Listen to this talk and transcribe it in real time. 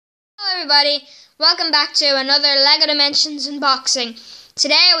Hello everybody, welcome back to another LEGO Dimensions unboxing.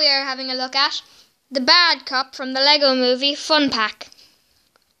 Today we are having a look at the Bad Cop from the LEGO Movie Fun Pack.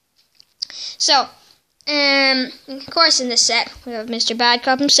 So, of course in this set we have Mr. Bad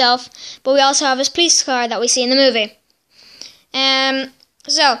Cop himself, but we also have his police car that we see in the movie.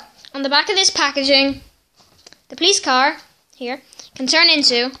 So, on the back of this packaging, the police car here can turn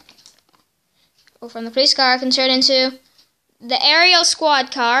into, from the police car can turn into the aerial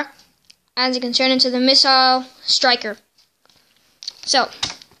squad car, and it can turn into the missile striker. So,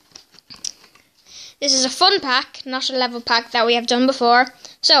 this is a fun pack, not a level pack that we have done before.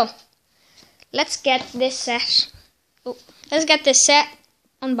 So, let's get this set.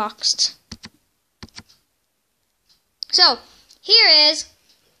 Unboxed. So, here is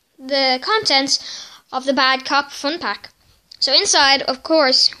the contents of the Bad Cop Fun Pack. So inside, of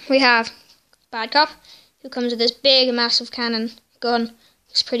course, we have Bad Cop, who comes with this big, massive cannon gun.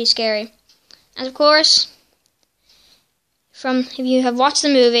 Looks pretty scary. And of course, if you have watched the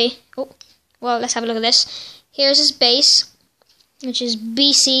movie, let's have a look at this. Here's his base, which is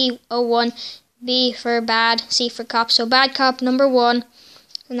BC01, B for bad, C for cop. So Bad Cop number 1,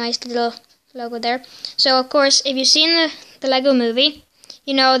 a nice little logo there. So of course, if you've seen the LEGO movie,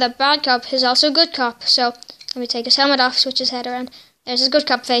 you know that Bad Cop is also good cop. So let me take his helmet off, switch his head around. There's his good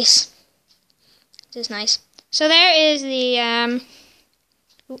cop face. This is nice. So there is the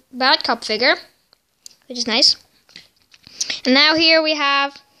Bad Cop figure, which is nice. And now here we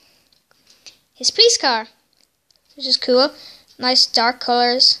have his police car, which is cool. Nice dark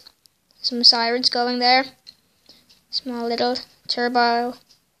colours, some sirens going there, small little turbos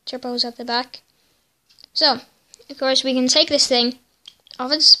at the back. So, of course, we can take this thing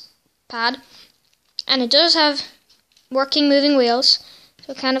off its pad, and it does have working moving wheels,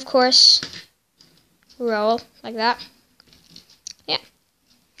 so it can, of course, roll like that. Yeah,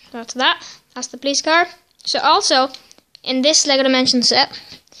 that's that. That's the police car. So also, in this LEGO Dimensions set,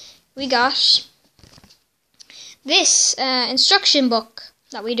 we got this instruction book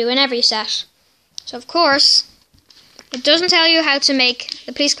that we do in every set. So of course, it doesn't tell you how to make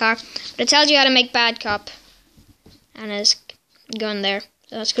the police car, but it tells you how to make Bad Cop and his gun there.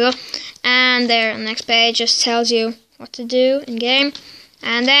 So that's cool. And there on the next page just tells you what to do in game.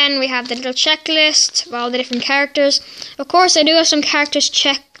 And then we have the little checklist of all the different characters. Of course, I do have some characters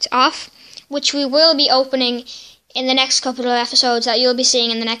checked off, which we will be opening in the next couple of episodes that you'll be seeing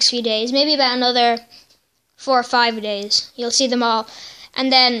in the next few days. Maybe about another 4 or 5 days. You'll see them all.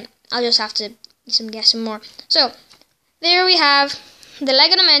 And then I'll just have to get some more. So, there we have the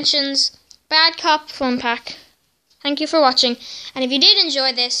LEGO Dimensions Bad Cop Fun Pack. Thank you for watching. And if you did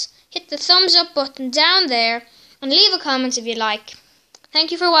enjoy this, hit the thumbs up button down there and leave a comment if you like.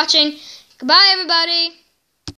 Thank you for watching. Goodbye, everybody.